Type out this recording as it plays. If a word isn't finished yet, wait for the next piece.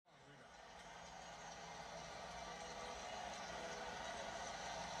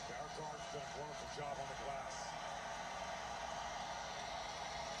job on the glass.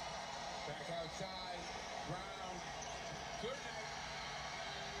 Back outside, Brown, clear net.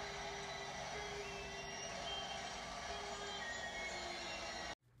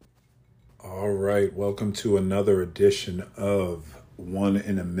 All right, welcome to another edition of One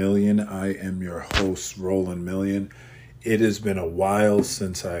in a Million. I am your host, Roland Million. It has been a while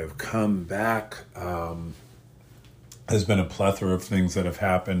since I have come back. There's been a plethora of things that have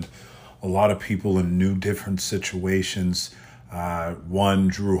happened. A lot of people in new, different situations. One,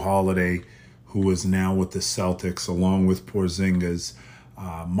 Drew Holiday, who is now with the Celtics, along with Porzingis.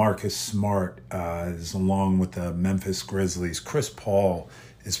 Marcus Smart is along with the Memphis Grizzlies. Chris Paul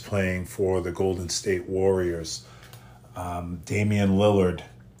is playing for the Golden State Warriors. Damian Lillard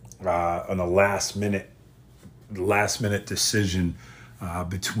on a last minute decision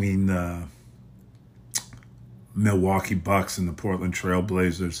between the Milwaukee Bucks and the Portland Trail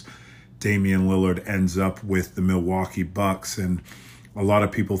Blazers. Damian Lillard ends up with the Milwaukee Bucks, and a lot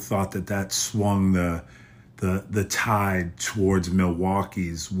of people thought that swung the tide towards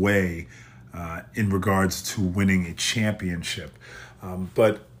Milwaukee's way in regards to winning a championship.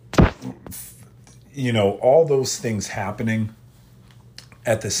 But, you know, all those things happening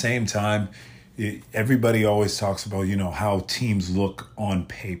at the same time, everybody always talks about, you know, how teams look on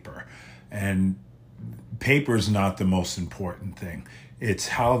paper. And paper's not the most important thing. It's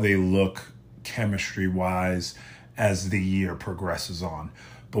how they look chemistry-wise as the year progresses on.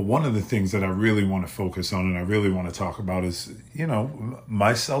 But one of the things that I really want to focus on and I really want to talk about is, you know,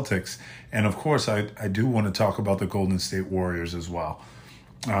 my Celtics. And, of course, I do want to talk about the Golden State Warriors as well.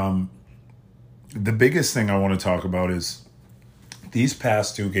 The biggest thing I want to talk about is these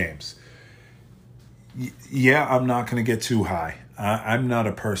past two games. Yeah, I'm not going to get too high. I'm not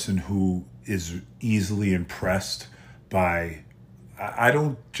a person who is easily impressed by... I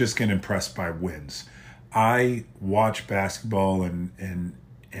don't just get impressed by wins. I watch basketball and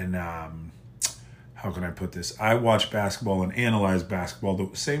how can I put this? I watch basketball and analyze basketball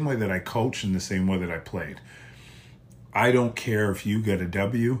the same way that I coach and the same way that I played. I don't care if you get a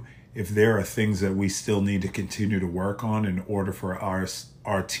W, if there are things that we still need to continue to work on in order for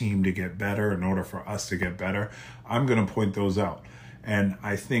our team to get better, in order for us to get better, I'm going to point those out. And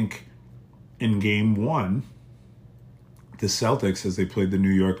I think in game one, the Celtics, as they played the New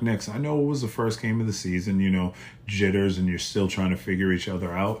York Knicks, I know it was the first game of the season, you know, jitters, and you're still trying to figure each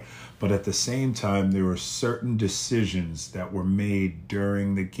other out. But at the same time, there were certain decisions that were made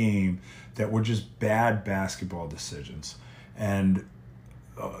during the game that were just bad basketball decisions. And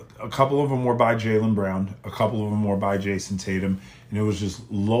a couple of them were by Jaylen Brown, a couple of them were by Jason Tatum, and it was just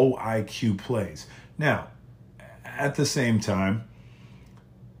low IQ plays. Now, at the same time,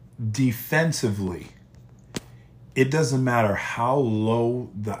 defensively, it doesn't matter how low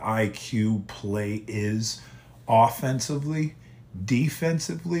the IQ play is offensively,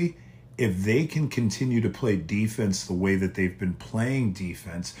 defensively, if they can continue to play defense the way that they've been playing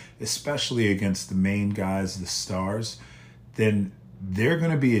defense, especially against the main guys, the stars, then they're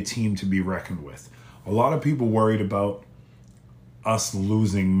going to be a team to be reckoned with. A lot of people worried about us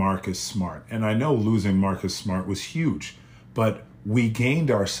losing Marcus Smart. And I know losing Marcus Smart was huge, but we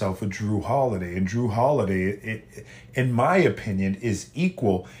gained ourselves a Drew Holiday. And Drew Holiday, in my opinion, is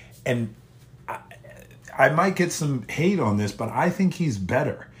equal. And I might get some hate on this, but I think he's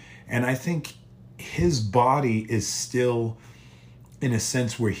better. And I think his body is still in a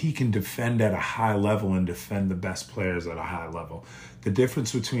sense where he can defend at a high level and defend the best players at a high level. The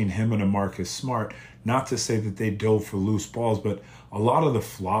difference between him and a Marcus Smart, not to say that they dove for loose balls, but a lot of the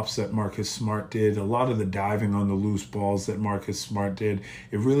flops that Marcus Smart did, a lot of the diving on the loose balls that Marcus Smart did,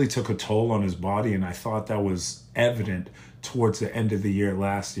 it really took a toll on his body, and I thought that was evident towards the end of the year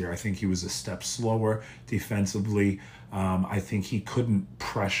last year. I think he was a step slower defensively. I think he couldn't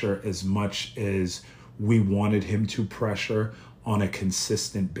pressure as much as we wanted him to pressure on a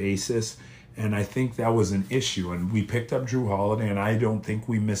consistent basis. And I think that was an issue. And we picked up Drew Holiday, and I don't think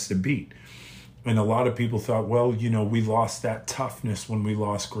we missed a beat. And a lot of people thought, well, you know, we lost that toughness when we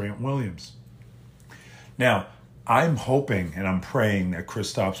lost Grant Williams. Now, I'm hoping and I'm praying that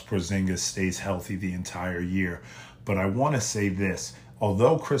Kristaps Porzingis stays healthy the entire year. But I want to say this.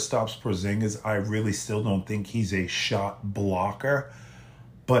 Although Kristaps Porzingis, I really still don't think he's a shot blocker.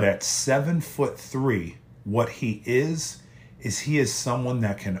 But at 7'3", what he is he is someone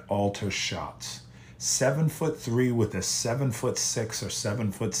that can alter shots. 7'3" with a 7'6" or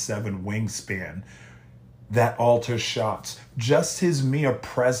 7'7" wingspan that alters shots. Just his mere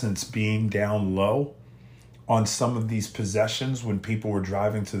presence being down low on some of these possessions when people were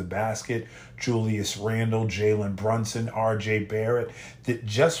driving to the basket, Julius Randle, Jalen Brunson, RJ Barrett, that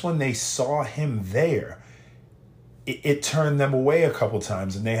just when they saw him there, it turned them away a couple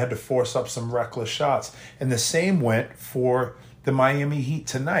times and they had to force up some reckless shots. And the same went for the Miami Heat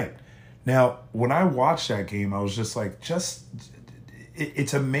tonight. Now, when I watched that game, I was just like,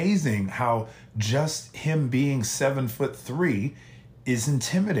 it's amazing how just him being 7'3" is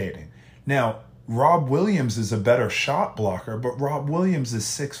intimidating. Now, Rob Williams is a better shot blocker, but Rob Williams is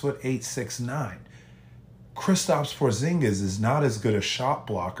 6'8", 6'9". Kristaps Porzingis is not as good a shot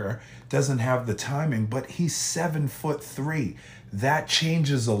blocker, doesn't have the timing, but he's 7'3". That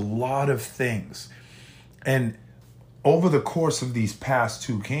changes a lot of things. And over the course of these past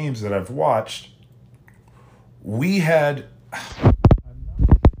two games that I've watched, we had... I'm not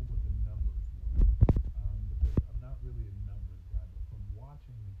sure what the numbers were, because I'm not really a numbers guy, but from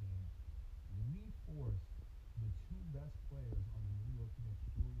watching the game, we forced the two best players on the New York Knicks,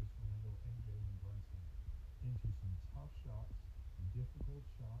 Julius Randle and Jalen Brunson, into some tough shots, difficult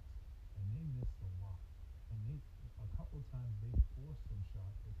shots, and they missed a lot. And a couple of times they forced some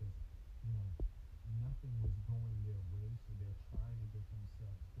shots because, nothing was going their way, so they're trying to get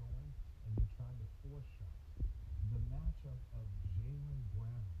themselves going, and they tried to force shots. The matchup of Jaylen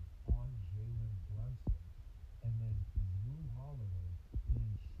Brown on Jalen Brunson, and then Drew Holiday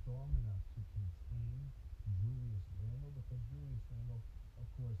being strong enough to contain Julius Randle, because Julius Randle, of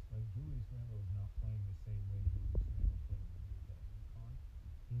course, Julius Randle is not playing the same way Julius Randle played when he was at UConn.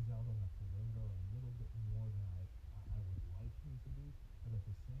 He's out on the perimeter a little bit more than I would like him to be, but at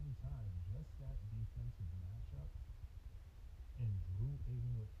the same time, just that defensive matchup and Drew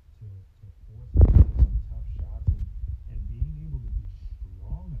able to force some tough shots and being able to be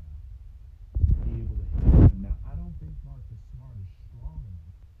strong enough to be able to hit them. Now, I don't think Marcus Smart is strong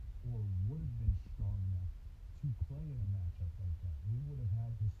enough or would have been strong enough to play in a matchup like that. We would have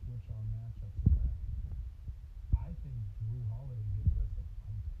had to switch our matchups around. I think Drew Holiday gives us a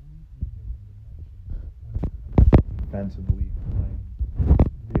completely different dimension when it comes to defensively playing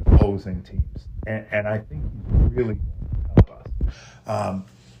the opposing teams. And I think he's really going to help us.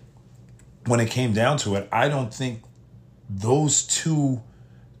 When it came down to it, I don't think those two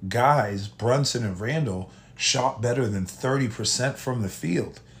guys, Brunson and Randle, shot better than 30% from the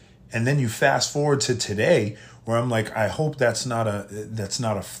field. And then you fast forward to today, where I'm like, I hope that's not a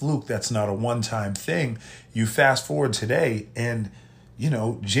fluke, that's not a one-time thing. You fast forward today, and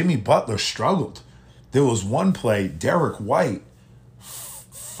Jimmy Butler struggled. There was one play, Derek White,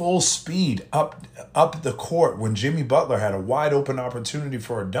 full speed up the court when Jimmy Butler had a wide open opportunity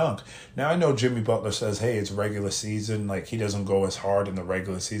for a dunk. Now, I know Jimmy Butler says, hey, it's regular season, like he doesn't go as hard in the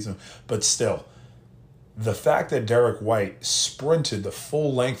regular season, but still, the fact that Derek White sprinted the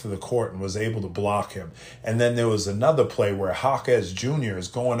full length of the court and was able to block him. And then there was another play where Hawkes Jr. is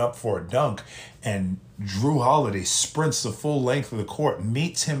going up for a dunk, and Drew Holiday sprints the full length of the court,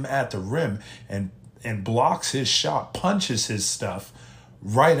 meets him at the rim, and blocks his shot, punches his stuff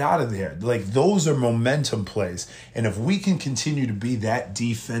right out of there. Like, those are momentum plays. And if we can continue to be that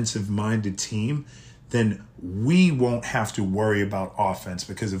defensive-minded team, then we won't have to worry about offense.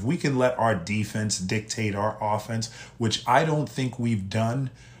 Because if we can let our defense dictate our offense, which I don't think we've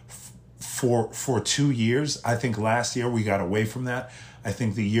done for 2 years. I think last year we got away from that. I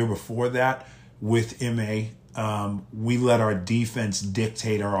think the year before that with M.A., we let our defense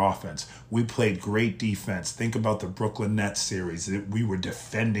dictate our offense. We played great defense. Think about the Brooklyn Nets series. We were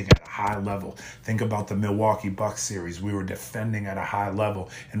defending at a high level. Think about the Milwaukee Bucks series. We were defending at a high level.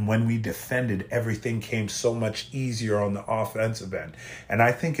 And when we defended, everything came so much easier on the offensive end. And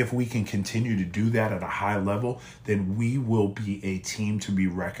I think if we can continue to do that at a high level, then we will be a team to be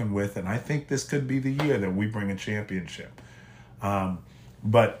reckoned with. And I think this could be the year that we bring a championship.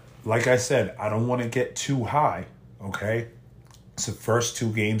 But like I said, I don't want to get too high, okay? It's the first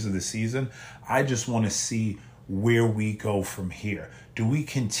 2 games of the season. I just want to see where we go from here. Do we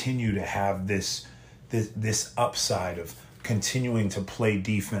continue to have this upside of continuing to play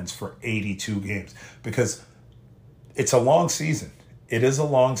defense for 82 games? Because it's a long season. It is a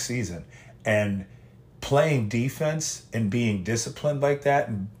long season. And playing defense and being disciplined like that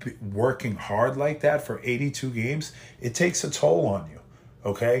and working hard like that for 82 games, it takes a toll on you.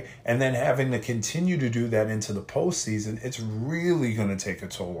 Okay, and then having to continue to do that into the postseason, it's really going to take a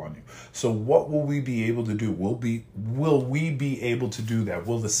toll on you. So what will we be able to do? Will we be able to do that?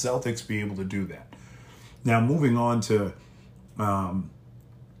 Will the Celtics be able to do that? Now, moving on to, I'm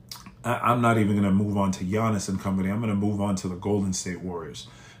not even going to move on to Giannis and company. I'm going to move on to the Golden State Warriors.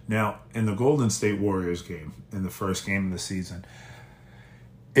 Now, in the Golden State Warriors game, in the first game of the season,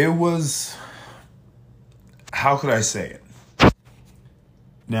 it was how could I say it?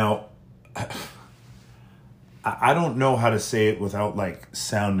 Now, I don't know how to say it without like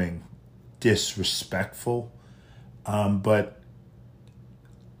sounding disrespectful, but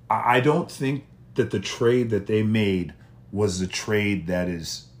I don't think that the trade that they made was the trade that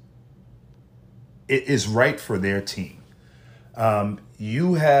is right for their team.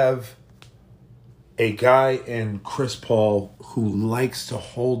 You have a guy in Chris Paul who likes to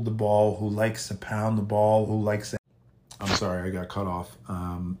hold the ball, who likes to pound the ball, who likes to... I'm sorry, I got cut off.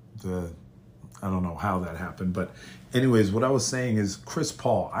 I don't know how that happened. But anyways, what I was saying is Chris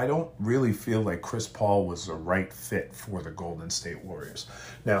Paul. I don't really feel like Chris Paul was the right fit for the Golden State Warriors.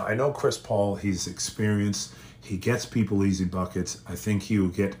 Now, I know Chris Paul, he's experienced. He gets people easy buckets. I think he will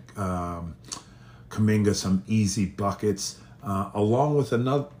get Kuminga some easy buckets. Along with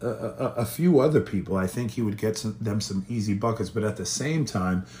a few other people, I think he would get them some easy buckets. But at the same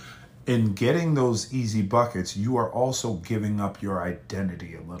time, in getting those easy buckets, you are also giving up your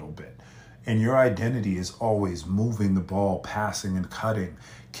identity a little bit. And your identity is always moving the ball, passing and cutting,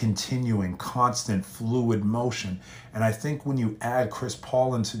 continuing constant fluid motion. And I think when you add Chris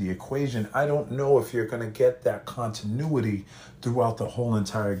Paul into the equation, I don't know if you're going to get that continuity throughout the whole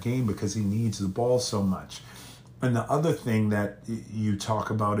entire game because he needs the ball so much. And the other thing that you talk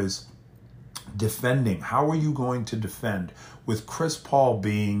about is defending. How are you going to defend with Chris Paul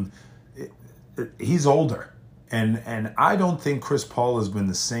being... He's older. And I don't think Chris Paul has been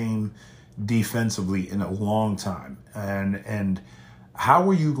the same defensively in a long time. And how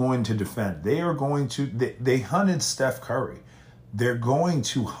are you going to defend? They are going to... They hunted Steph Curry. They're going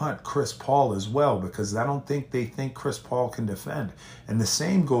to hunt Chris Paul as well because I don't think they think Chris Paul can defend. And the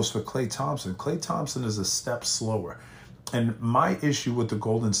same goes for Klay Thompson. Klay Thompson is a step slower. And my issue with the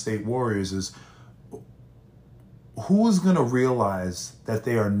Golden State Warriors is who is going to realize that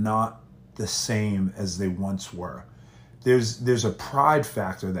they are not the same as they once were? There's a pride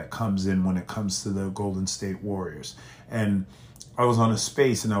factor that comes in when it comes to the Golden State Warriors. And I was on a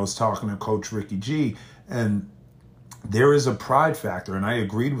space and I was talking to Coach Ricky G, and there is a pride factor, and I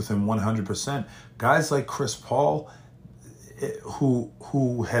agreed with him 100%. Guys like Chris Paul,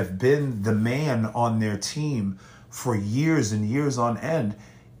 who have been the man on their team for years and years on end,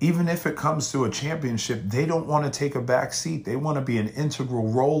 even if it comes to a championship, they don't want to take a back seat. They want to be an integral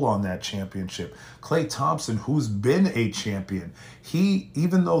role on that championship. Klay Thompson, who's been a champion,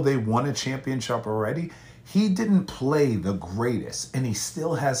 even though they won a championship already, he didn't play the greatest, and he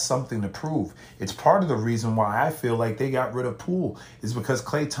still has something to prove. It's part of the reason why I feel like they got rid of Poole is because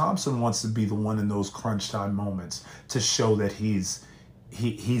Klay Thompson wants to be the one in those crunch time moments to show that he's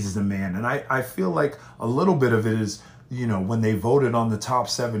the man. And I feel like a little bit of it is, when they voted on the top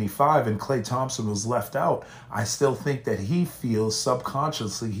 75 and Klay Thompson was left out, I still think that he feels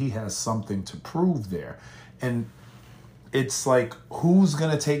subconsciously he has something to prove there. And it's like, who's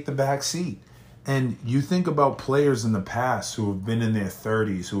going to take the back seat? And you think about players in the past who have been in their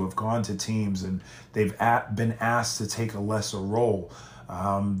 30s, who have gone to teams and they've been asked to take a lesser role.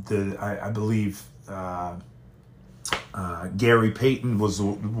 I believe Gary Payton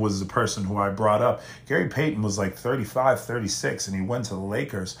was the person who I brought up. Gary Payton was like 35, 36, and he went to the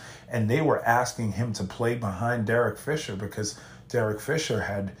Lakers, and they were asking him to play behind Derek Fisher because Derek Fisher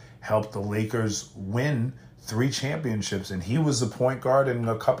had helped the Lakers win 3 championships, and he was the point guard in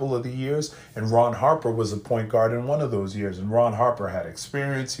a couple of the years, and Ron Harper was the point guard in one of those years. And Ron Harper had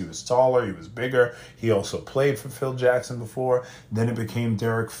experience. He was taller. He was bigger. He also played for Phil Jackson before. Then it became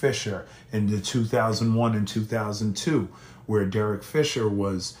Derek Fisher in the 2001 and 2002, where Derek Fisher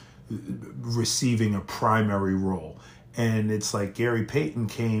was receiving a primary role. And it's like Gary Payton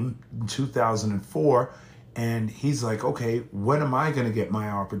came in 2004, and he's like, okay, when am I going to get my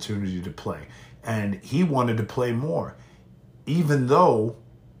opportunity to play? And he wanted to play more, even though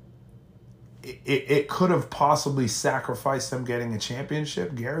it could have possibly sacrificed them getting a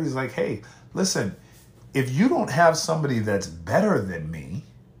championship. Gary's like, hey, listen, if you don't have somebody that's better than me,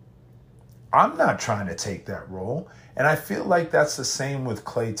 I'm not trying to take that role. And I feel like that's the same with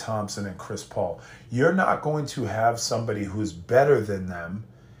Klay Thompson and Chris Paul. You're not going to have somebody who's better than them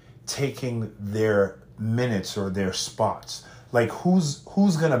taking their minutes or their spots. Like, who's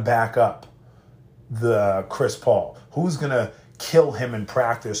going to back up the Chris Paul? Who's going to kill him in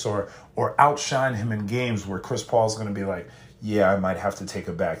practice or outshine him in games where Chris Paul's going to be like, yeah, I might have to take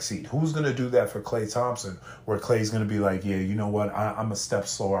a back seat? Who's going to do that for Klay Thompson, where Klay's going to be like, yeah, you know what? I'm a step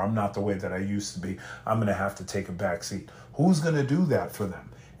slower. I'm not the way that I used to be. I'm going to have to take a back seat. Who's going to do that for them?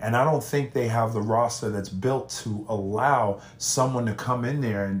 And I don't think they have the roster that's built to allow someone to come in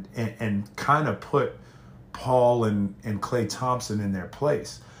there and kind of put Paul and Klay Thompson in their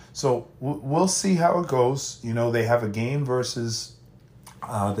place. So we'll see how it goes. You know, they have a game versus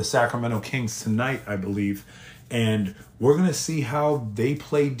the Sacramento Kings tonight, I believe. And we're going to see how they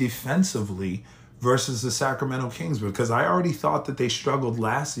play defensively versus the Sacramento Kings, because I already thought that they struggled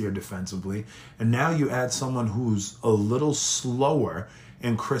last year defensively. And now you add someone who's a little slower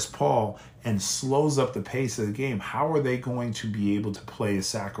in Chris Paul and slows up the pace of the game. How are they going to be able to play a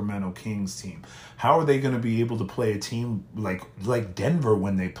Sacramento Kings team? How are they going to be able to play a team like Denver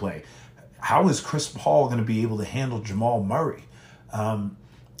when they play? How is Chris Paul going to be able to handle Jamal Murray?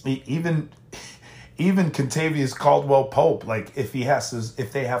 Even Contavious Caldwell-Pope, like if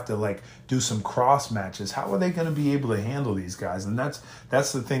they have to like do some cross matches, how are they going to be able to handle these guys? And that's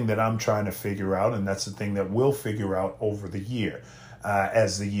the thing that I'm trying to figure out, and that's the thing that we'll figure out over the year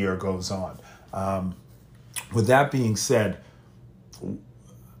as the year goes on. With that being said,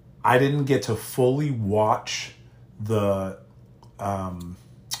 I didn't get to fully watch the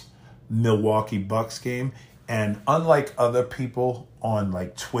Milwaukee Bucks game, and unlike other people on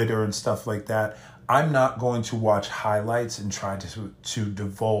like Twitter and stuff like that, I'm not going to watch highlights and try to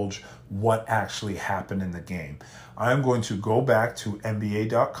divulge what actually happened in the game. I'm going to go back to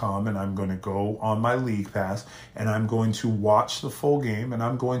NBA.com and I'm going to go on my League Pass and I'm going to watch the full game, and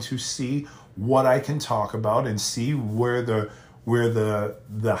I'm going to see what I can talk about and see where the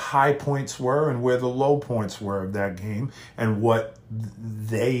high points were and where the low points were of that game, and what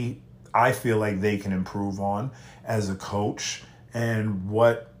I feel like they can improve on as a coach, and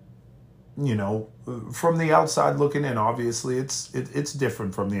what, you know, from the outside looking in. Obviously it's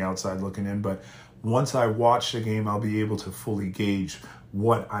different from the outside looking in, but once I watch the game, I'll be able to fully gauge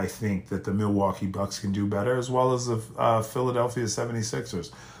what I think that the Milwaukee Bucks can do better, as well as the Philadelphia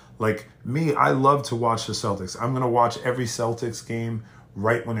 76ers. Like me, I love to watch the Celtics. I'm going to watch every Celtics game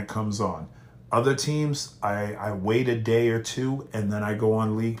right when it comes on. Other teams, I wait a day or two, and then I go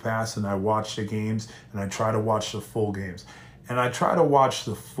on League Pass and I watch the games, and I try to watch the full games. And I try to watch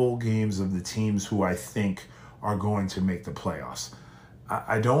the full games of the teams who I think are going to make the playoffs.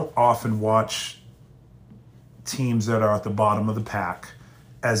 I don't often watch teams that are at the bottom of the pack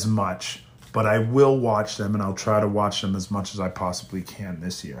as much, but I will watch them, and I'll try to watch them as much as I possibly can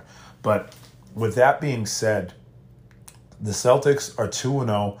this year. But with that being said, the Celtics are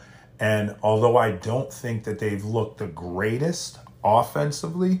 2-0, and although I don't think that they've looked the greatest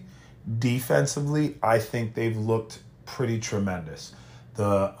offensively, defensively, I think they've looked pretty tremendous.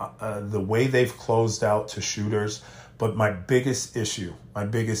 The way they've closed out to shooters. But my biggest issue,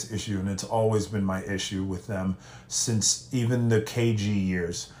 and it's always been my issue with them since even the KG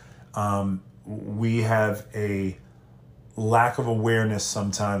years, we have a lack of awareness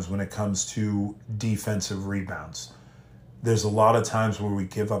sometimes when it comes to defensive rebounds. There's a lot of times where we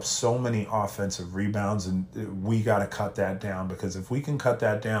give up so many offensive rebounds, and we got to cut that down, because if we can cut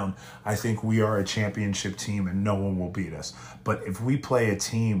that down, I think we are a championship team and no one will beat us. But if we play a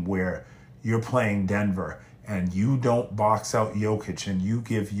team where you're playing Denver and you don't box out Jokic and you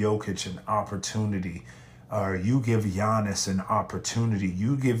give Jokic an opportunity, or you give Giannis an opportunity,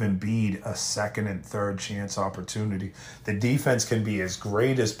 you give Embiid a second and third chance opportunity, the defense can be as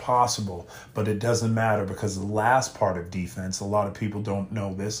great as possible, but it doesn't matter, because the last part of defense, a lot of people don't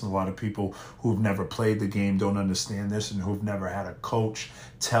know this, and a lot of people who've never played the game don't understand this, and who've never had a coach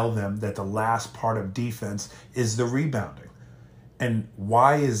tell them that the last part of defense is the rebounding. And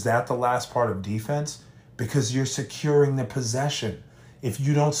why is that the last part of defense? Because you're securing the possession. If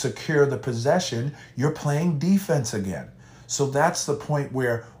you don't secure the possession, you're playing defense again. So that's the point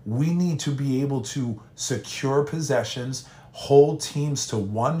where we need to be able to secure possessions, hold teams to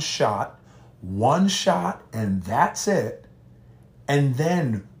one shot, and that's it. And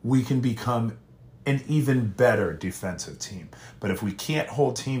then we can become an even better defensive team. But if we can't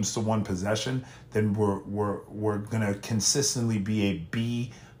hold teams to one possession, then we're going to consistently be a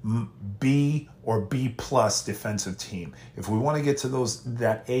B or B plus defensive team. If we want to get to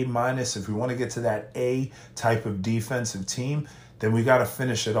that A minus, if we want to get to that A type of defensive team, then we got to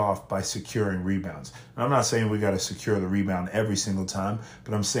finish it off by securing rebounds. And I'm not saying we got to secure the rebound every single time,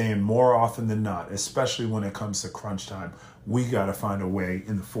 but I'm saying more often than not, especially when it comes to crunch time, we got to find a way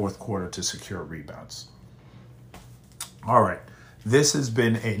in the fourth quarter to secure rebounds. All right, this has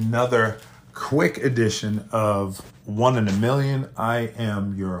been another quick edition of One in a Million. I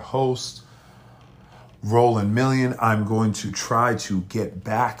am your host, Roland Million. I'm going to try to get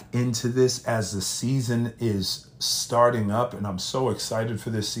back into this as the season is starting up, and I'm so excited for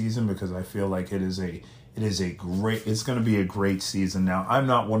this season because I feel like it's going to be a great season. Now, I'm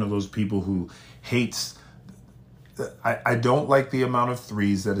not one of those people who hates I don't like the amount of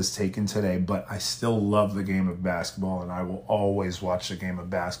threes that is taken today, but I still love the game of basketball, and I will always watch the game of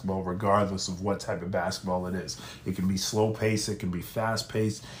basketball regardless of what type of basketball it is. It can be slow paced, it can be fast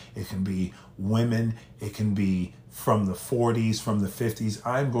paced, it can be women, it can be from the 40s, from the 50s.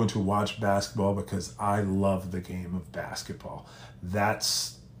 I'm going to watch basketball because I love the game of basketball.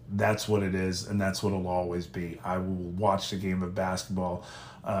 That's what it is, and that's what it'll always be. I will watch the game of basketball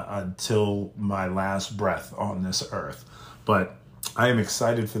until my last breath on this earth. But I am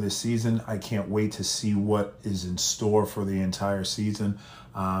excited for this season. I can't wait to see what is in store for the entire season.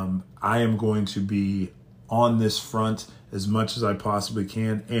 I am going to be on this front as much as I possibly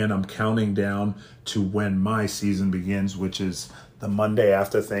can, and I'm counting down to when my season begins, which is the Monday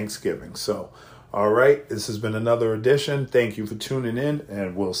after Thanksgiving. So, all right, this has been another edition. Thank you for tuning in,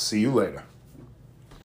 and we'll see you later.